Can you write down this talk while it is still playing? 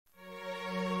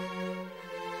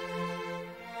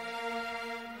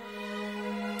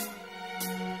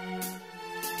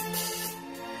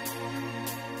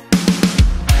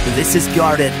This is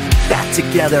guarded, back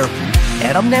together.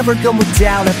 And I'm never going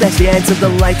down at the hands of the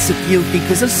likes of you,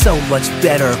 because I'm so much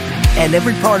better. And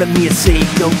every part of me is saying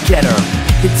go-getter.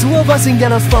 The two of us ain't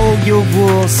gonna follow your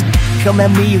rules. Come at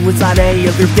me without any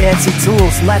of your fancy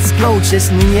tools. Let's go,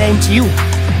 just me and you.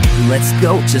 Let's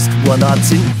go, just one or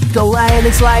two. Go ahead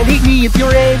and slide, hit me if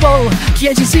you're able.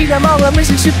 Can't you see that my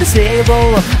relationship is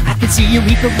stable? I can see you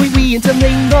equally we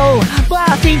intermingle, but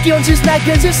I think you're just not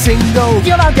cause you're single.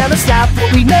 You're not gonna stop what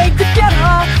we make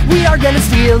together. We are gonna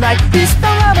steal like this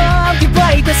forever. You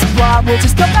play this spot, we'll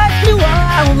just come back to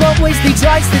I will always be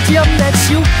twice the gym that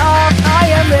you are. I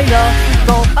am a go,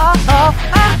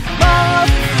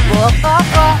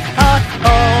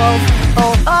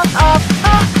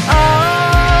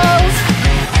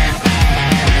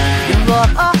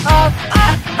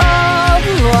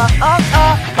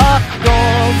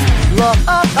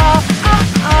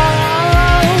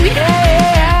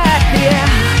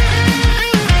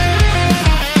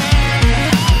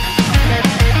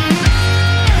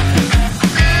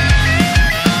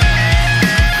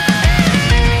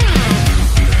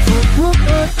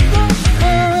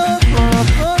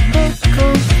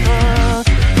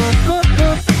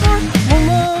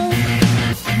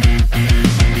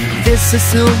 This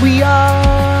is who we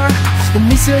are, and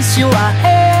this is who I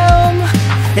am.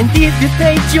 And if you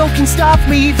think you can stop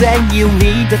me, then you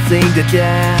need to think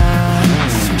again.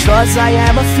 Cause I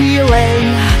am a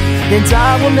feeling, and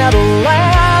I will never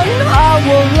land. I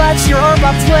will let you earn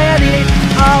my planet,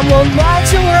 I will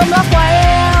let you earn my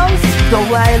plans. Go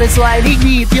ahead and slide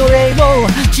me if you're able.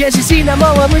 Can't you see that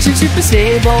my relationship is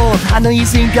stable? I know you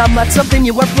think I'm not something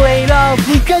you were afraid of,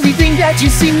 cause you think that you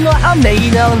seem what I'm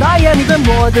made of. I am even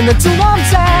more than a two-arm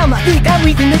Sam.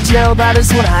 Everything that you know about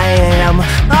is what I am.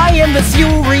 I am the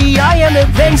fury, I am the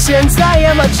vengeance, I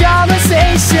am a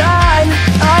conversation.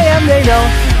 I am the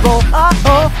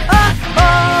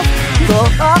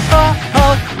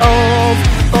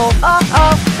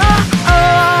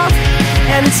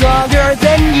and it's stronger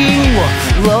than you.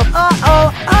 Love,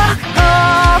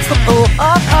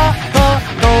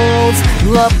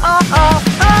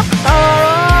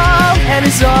 and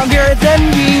it's stronger than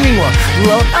you.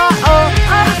 Love,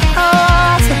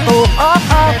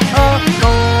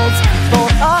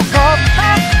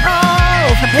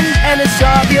 and it's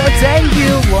stronger than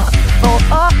you.